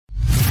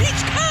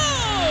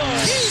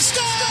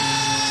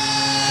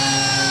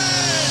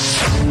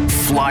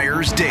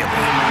Flyers Daily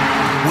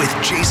with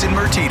Jason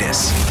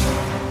Martinez.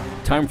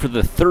 Time for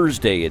the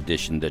Thursday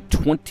edition, the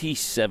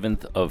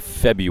 27th of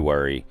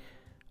February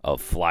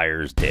of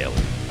Flyers Daily.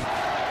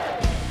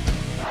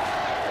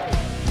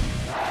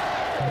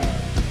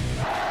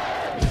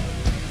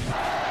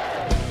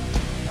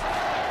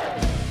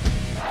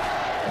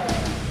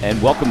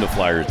 And welcome to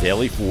Flyers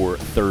Daily for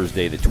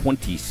Thursday, the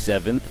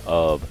 27th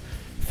of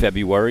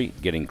February,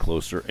 getting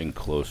closer and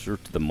closer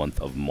to the month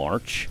of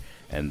March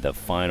and the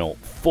final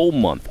full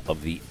month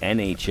of the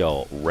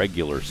NHL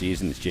regular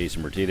season. It's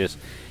Jason Martinez.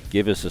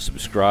 Give us a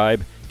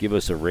subscribe, give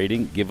us a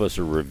rating, give us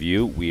a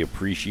review. We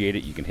appreciate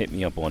it. You can hit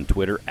me up on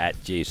Twitter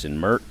at Jason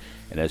Mert.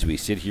 And as we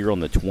sit here on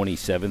the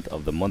 27th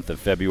of the month of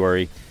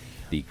February,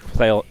 the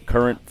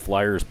current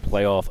Flyers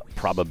playoff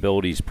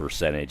probabilities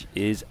percentage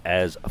is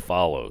as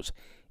follows: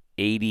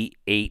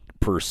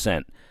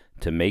 88%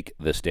 to make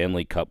the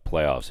Stanley Cup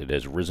playoffs. It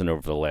has risen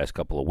over the last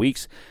couple of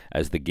weeks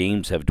as the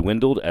games have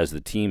dwindled, as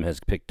the team has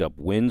picked up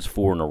wins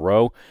 4 in a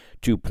row,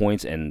 2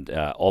 points in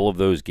all of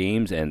those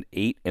games, and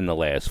 8 in the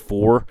last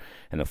 4.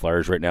 And the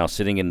Flyers right now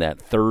sitting in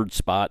that third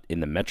spot in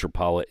the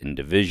Metropolitan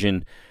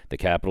Division. The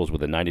Capitals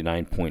with a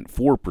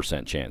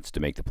 99.4% chance to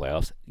make the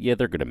playoffs. Yeah,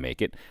 they're going to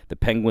make it. The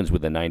Penguins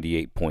with a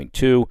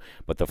 98.2%,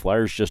 but the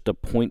Flyers just a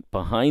point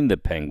behind the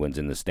Penguins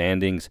in the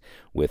standings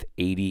with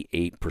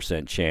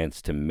 88%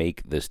 chance to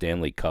make the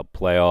Stanley Cup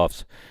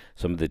playoffs.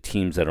 Some of the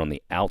teams that are on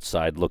the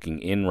outside looking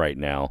in right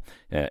now,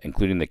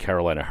 including the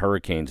Carolina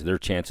Hurricanes, their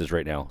chances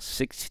right now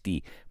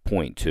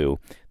 60.2.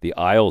 The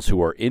Isles,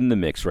 who are in the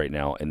mix right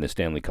now in the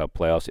Stanley Cup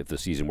playoffs, if the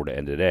season were to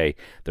end today,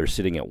 they're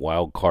sitting at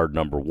wild card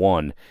number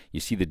 1. You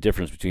see the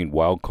difference between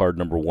wild card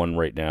number 1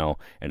 right now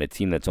and a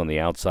team that's on the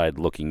outside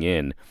looking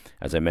in.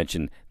 As I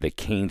mentioned, the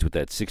Canes with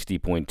that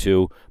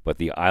 60.2, but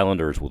the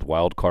Islanders with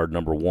wild card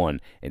number 1,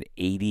 an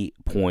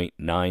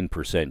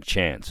 80.9%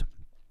 chance.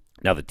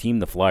 Now, the team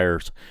the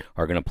Flyers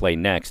are going to play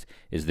next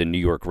is the New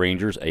York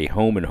Rangers, a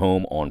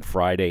home-and-home on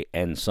Friday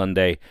and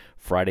Sunday.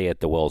 Friday at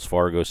the Wells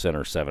Fargo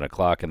Center, 7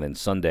 o'clock, and then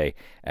Sunday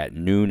at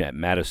noon at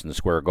Madison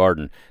Square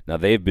Garden. Now,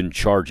 they've been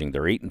charging.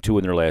 They're 8-2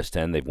 in their last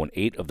 10. They've won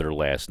 8 of their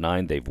last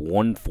 9. They've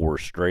won 4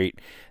 straight.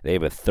 They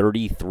have a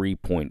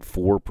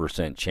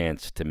 33.4%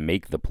 chance to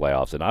make the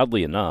playoffs. And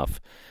oddly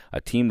enough,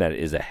 a team that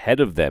is ahead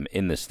of them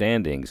in the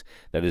standings,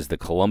 that is the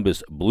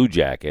Columbus Blue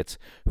Jackets,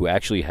 who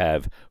actually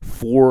have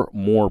 4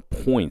 more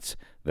points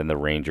than the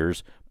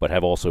Rangers, but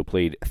have also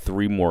played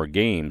 3 more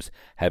games,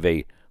 have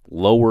a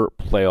lower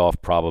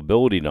playoff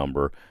probability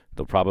number.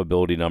 The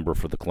probability number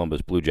for the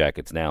Columbus Blue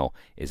Jackets now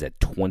is at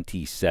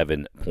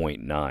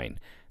 27.9.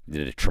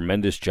 Did a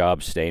tremendous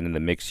job staying in the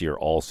mix here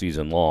all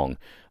season long,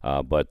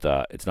 but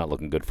it's not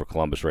looking good for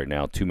Columbus right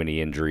now. Too many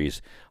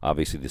injuries.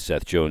 Obviously, the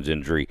Seth Jones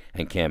injury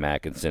and Cam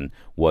Atkinson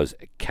was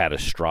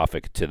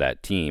catastrophic to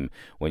that team.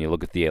 When you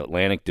look at the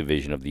Atlantic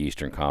Division of the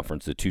Eastern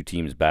Conference, the 2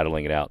 teams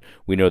battling it out,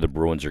 we know the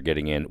Bruins are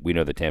getting in. We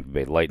know the Tampa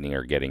Bay Lightning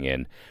are getting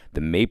in.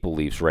 The Maple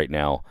Leafs right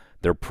now,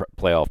 their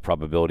playoff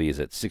probability is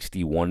at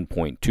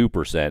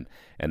 61.2%,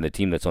 and the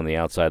team that's on the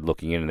outside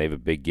looking in, and they have a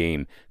big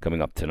game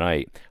coming up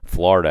tonight,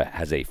 Florida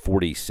has a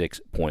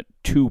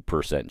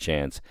 46.2%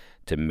 chance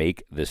to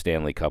make the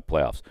Stanley Cup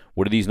playoffs.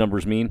 What do these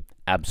numbers mean?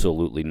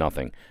 Absolutely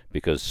nothing,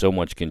 because so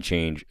much can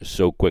change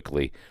so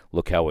quickly.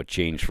 Look how it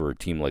changed for a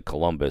team like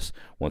Columbus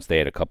once they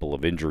had a couple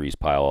of injuries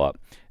pile up,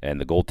 and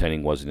the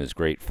goaltending wasn't as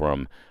great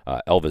from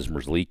Elvis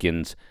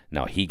Merzlikins.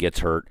 Now he gets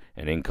hurt,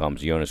 and in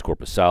comes Jonas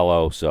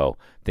Korpisalo. So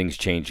things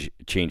change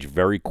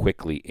very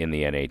quickly in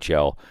the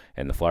NHL,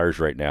 and the Flyers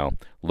right now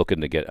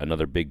looking to get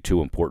another big 2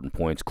 important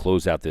points,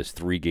 close out this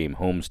 3-game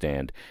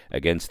homestand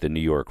against the New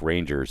York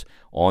Rangers.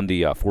 On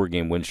the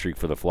 4-game win streak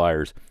for the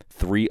Flyers,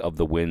 3 of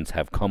the wins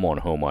have come on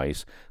home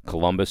ice.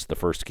 Columbus, the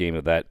first game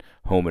of that,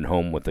 home and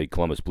home with the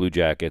Columbus Blue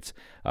Jackets.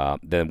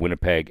 Then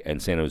Winnipeg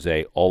and San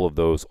Jose, all of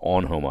those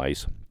on home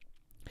ice.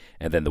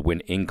 And then the win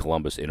in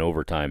Columbus in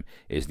overtime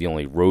is the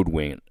only road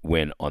win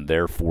on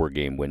their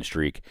 4-game win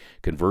streak.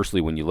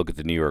 Conversely, when you look at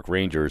the New York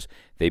Rangers,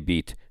 they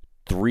beat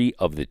 3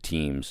 of the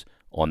teams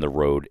on the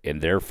road in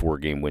their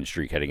 4-game win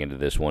streak heading into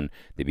this one.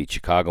 They beat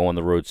Chicago on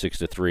the road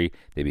 6-3.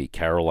 They beat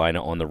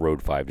Carolina on the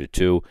road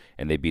 5-2,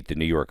 and they beat the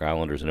New York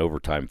Islanders in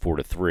overtime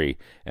 4-3.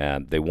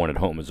 And they won at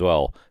home as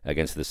well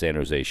against the San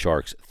Jose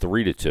Sharks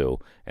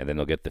 3-2, and then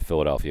they'll get the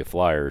Philadelphia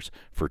Flyers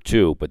for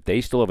 2. But they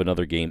still have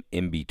another game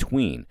in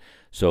between.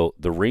 So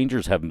the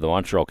Rangers have the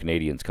Montreal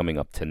Canadiens coming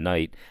up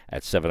tonight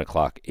at 7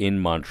 o'clock in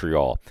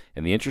Montreal.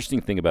 And the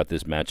interesting thing about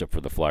this matchup for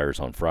the Flyers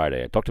on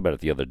Friday, I talked about it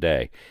the other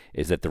day,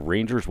 is that the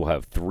Rangers will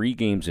have 3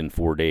 games in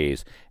 4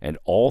 days, and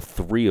all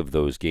 3 of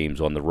those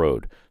games on the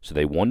road. So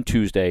they won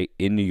Tuesday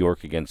in New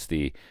York against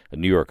the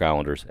New York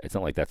Islanders. It's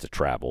not like that's a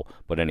travel,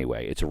 but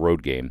anyway, it's a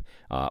road game.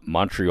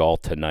 Montreal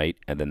tonight,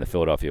 and then the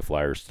Philadelphia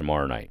Flyers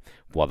tomorrow night.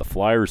 While the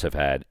Flyers have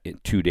had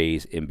 2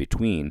 days in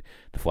between,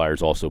 the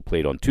Flyers also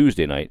played on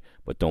Tuesday night,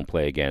 but don't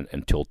play again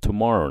until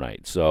tomorrow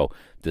night. So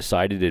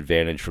decided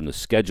advantage from the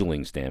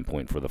scheduling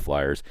standpoint for the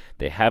Flyers.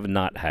 They have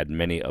not had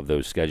many of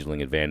those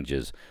scheduling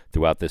advantages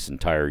throughout this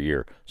entire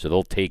year. So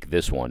they'll take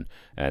this one,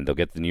 and they'll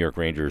get the New York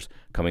Rangers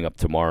coming up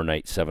tomorrow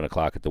night, 7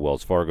 o'clock at the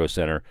Wells Fargo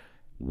Center.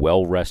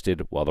 Well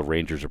rested while the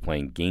Rangers are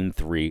playing Game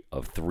 3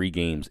 of 3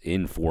 games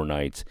in 4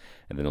 nights,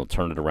 and then they'll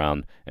turn it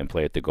around and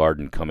play at the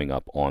Garden coming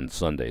up on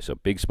Sunday. So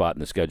big spot in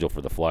the schedule for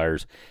the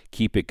Flyers.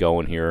 Keep it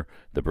going here.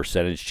 The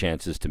percentage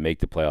chances to make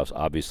the playoffs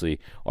obviously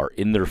are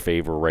in their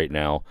favor right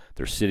now.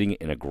 They're sitting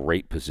in a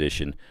great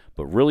position,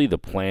 but really the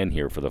plan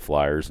here for the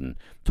Flyers, and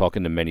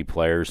talking to many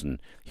players and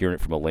hearing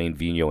it from Alain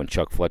Vigneault and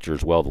Chuck Fletcher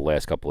as well the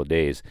last couple of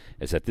days,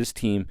 is that this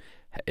team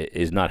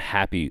is not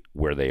happy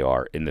where they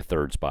are in the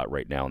 3rd spot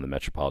right now in the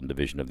Metropolitan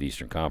Division of the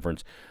Eastern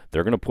Conference.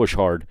 They're going to push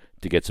hard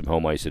to get some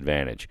home ice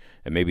advantage.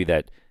 And maybe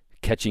that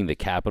catching the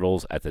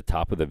Capitals at the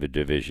top of the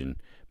division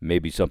may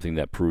be something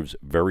that proves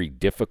very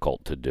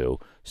difficult to do,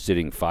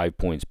 sitting 5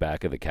 points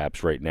back of the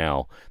Caps right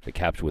now. The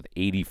Caps with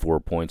 84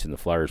 points and the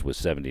Flyers with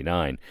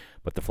 79.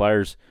 But the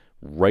Flyers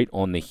right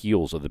on the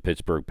heels of the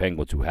Pittsburgh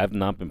Penguins, who have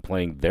not been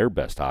playing their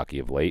best hockey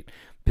of late.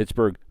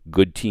 Pittsburgh,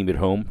 good team at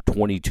home,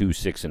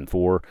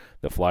 22-6-4.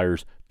 The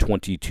Flyers,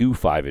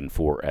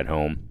 22-5-4 at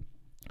home.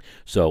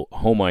 So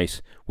home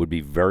ice would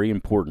be very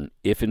important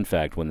if, in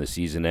fact, when the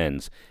season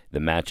ends, the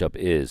matchup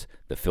is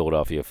the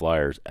Philadelphia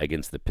Flyers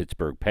against the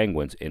Pittsburgh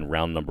Penguins in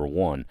round number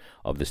 1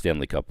 of the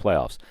Stanley Cup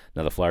playoffs.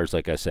 Now, the Flyers,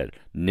 like I said,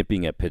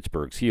 nipping at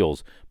Pittsburgh's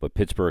heels, but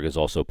Pittsburgh has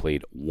also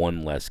played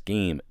 1 less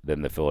game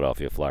than the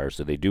Philadelphia Flyers,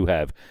 so they do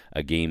have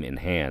a game in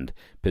hand.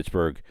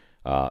 Pittsburgh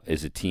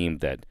is a team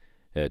that,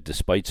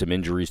 despite some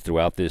injuries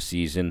throughout this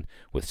season,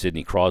 with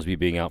Sidney Crosby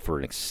being out for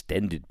an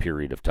extended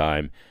period of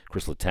time,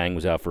 Chris Letang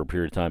was out for a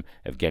period of time,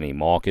 Evgeny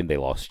Malkin, they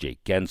lost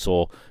Jake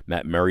Gensel,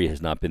 Matt Murray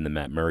has not been the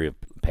Matt Murray of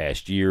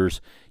past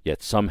years,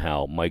 yet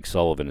somehow Mike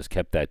Sullivan has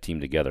kept that team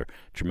together.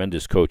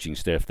 Tremendous coaching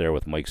staff there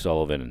with Mike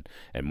Sullivan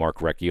and Mark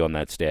Recchi on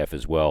that staff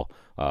as well.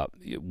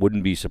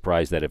 Wouldn't be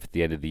surprised that if at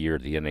the end of the year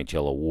at the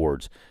NHL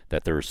Awards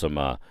that there's some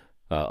a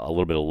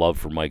little bit of love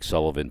for Mike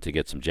Sullivan to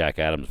get some Jack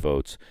Adams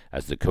votes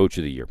as the coach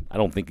of the year. I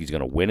don't think he's going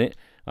to win it,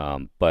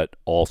 but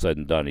all said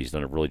and done, he's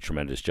done a really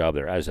tremendous job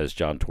there, as has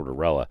John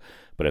Tortorella.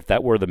 But if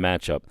that were the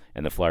matchup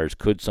and the Flyers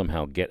could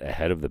somehow get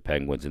ahead of the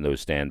Penguins in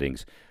those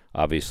standings,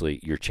 obviously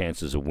your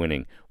chances of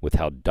winning with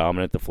how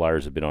dominant the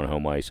Flyers have been on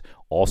home ice,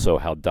 also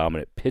how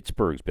dominant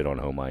Pittsburgh's been on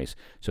home ice.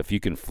 So if you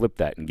can flip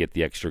that and get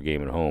the extra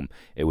game at home,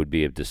 it would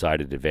be a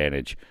decided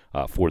advantage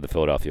for the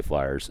Philadelphia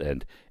Flyers.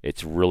 And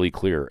it's really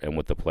clear. And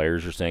what the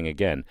players are saying,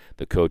 again,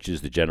 the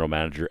coaches, the general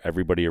manager,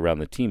 everybody around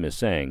the team is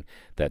saying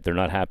that they're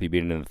not happy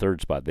being in the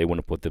 3rd spot. They want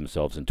to put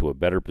themselves into a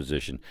better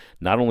position,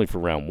 not only for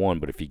round 1,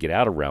 but if you get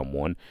out of round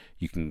 1,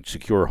 you can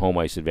secure home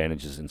ice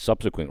advantages in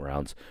subsequent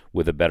rounds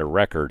with a better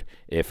record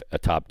if a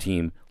top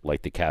team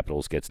like the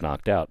Capitals gets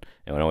knocked out.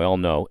 And we all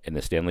know in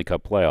the Stanley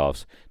Cup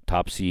playoffs,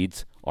 top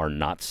seeds are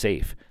not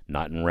safe.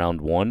 Not in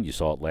round 1. You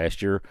saw it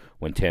last year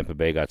when Tampa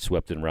Bay got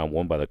swept in round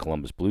 1 by the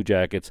Columbus Blue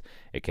Jackets.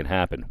 It can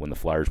happen. When the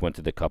Flyers went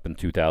to the Cup in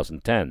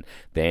 2010,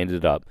 they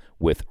ended up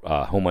with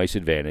home ice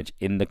advantage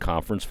in the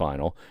conference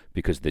final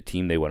because the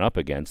team they went up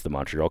against, the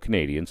Montreal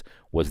Canadiens,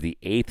 was the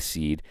 8th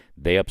seed.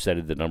 They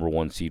upsetted the number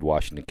 1 seed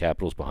Washington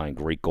Capitals behind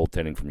great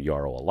goaltending from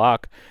Jarro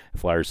Alak. The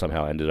Flyers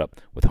somehow ended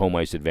up with home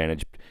ice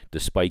advantage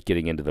despite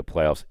getting into the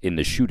playoffs in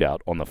the shootout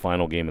on the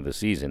final game of the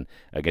season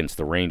against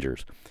the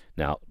Rangers.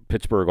 Now,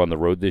 Pittsburgh on the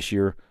road this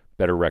year,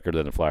 better record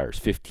than the Flyers,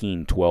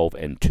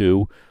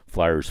 15-12-2.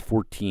 Flyers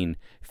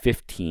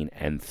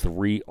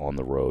 14-15-3 on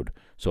the road.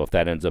 So if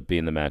that ends up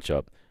being the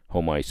matchup,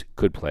 home ice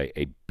could play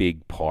a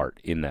big part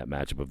in that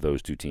matchup of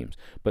those two teams.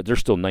 But there's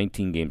still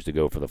 19 games to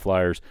go for the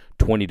Flyers,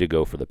 20 to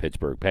go for the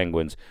Pittsburgh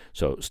Penguins.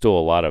 So still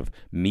a lot of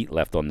meat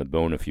left on the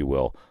bone, if you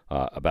will.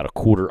 About a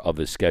quarter of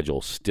the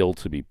schedule still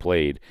to be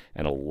played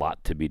and a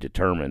lot to be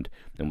determined.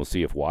 And we'll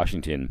see if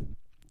Washington,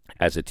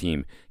 as a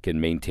team, can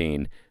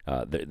maintain.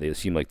 They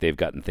seem like they've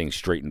gotten things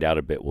straightened out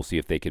a bit. We'll see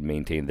if they can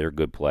maintain their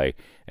good play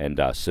and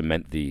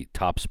cement the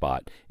top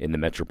spot in the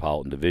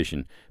Metropolitan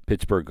Division.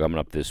 Pittsburgh coming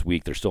up this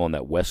week. They're still on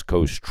that West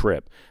Coast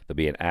trip. They'll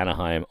be in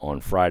Anaheim on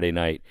Friday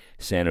night,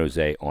 San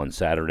Jose on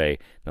Saturday.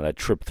 Now, that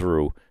trip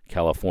through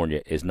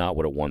California is not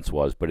what it once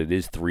was, but it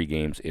is 3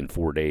 games in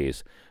 4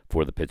 days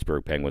for the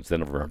Pittsburgh Penguins.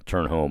 Then they'll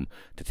return home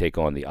to take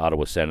on the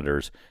Ottawa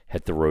Senators,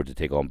 hit the road to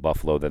take on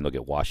Buffalo, then they'll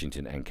get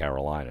Washington and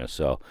Carolina.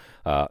 So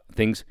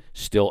things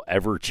still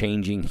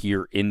ever-changing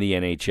here in the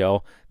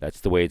NHL.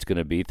 That's the way it's going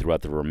to be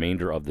throughout the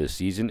remainder of this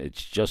season.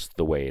 It's just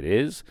the way it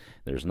is.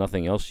 There's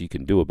nothing else you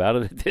can do about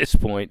it at this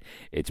point.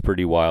 It's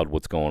pretty wild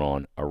what's going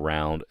on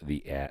around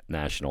the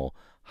National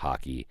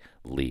Hockey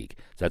League.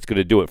 So that's going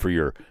to do it for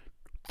your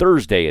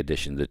Thursday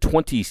edition, the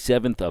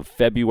 27th of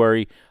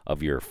February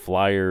of your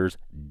Flyers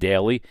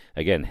Daily.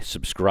 Again,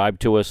 subscribe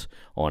to us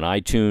on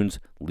iTunes.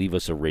 Leave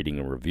us a rating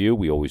and review.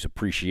 We always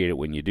appreciate it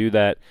when you do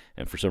that.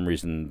 And for some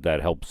reason,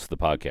 that helps the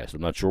podcast.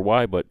 I'm not sure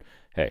why, but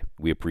hey,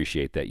 we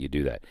appreciate that you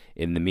do that.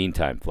 In the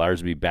meantime,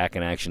 Flyers will be back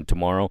in action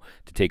tomorrow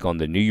to take on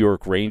the New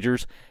York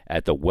Rangers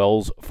at the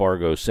Wells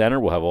Fargo Center.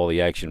 We'll have all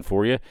the action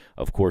for you,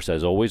 of course,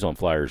 as always, on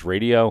Flyers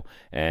Radio,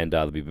 and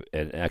there'll be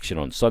an action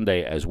on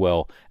Sunday as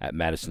well at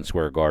Madison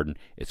Square Garden.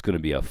 It's going to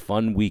be a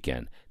fun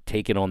weekend,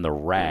 taking on the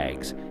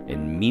Rags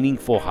in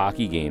meaningful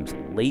hockey games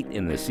late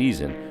in the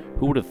season.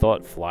 Who would have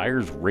thought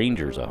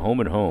Flyers-Rangers, a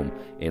home-and-home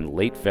in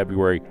late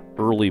February,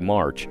 early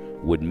March,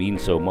 would mean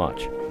so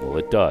much? Well,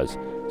 it does.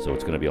 So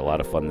it's going to be a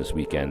lot of fun this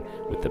weekend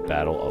with the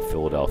Battle of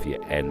Philadelphia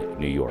and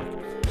New York.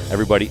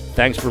 Everybody,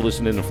 thanks for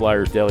listening to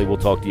Flyers Daily. We'll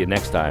talk to you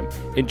next time.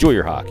 Enjoy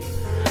your hockey.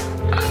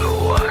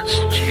 I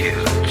watched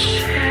you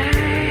change.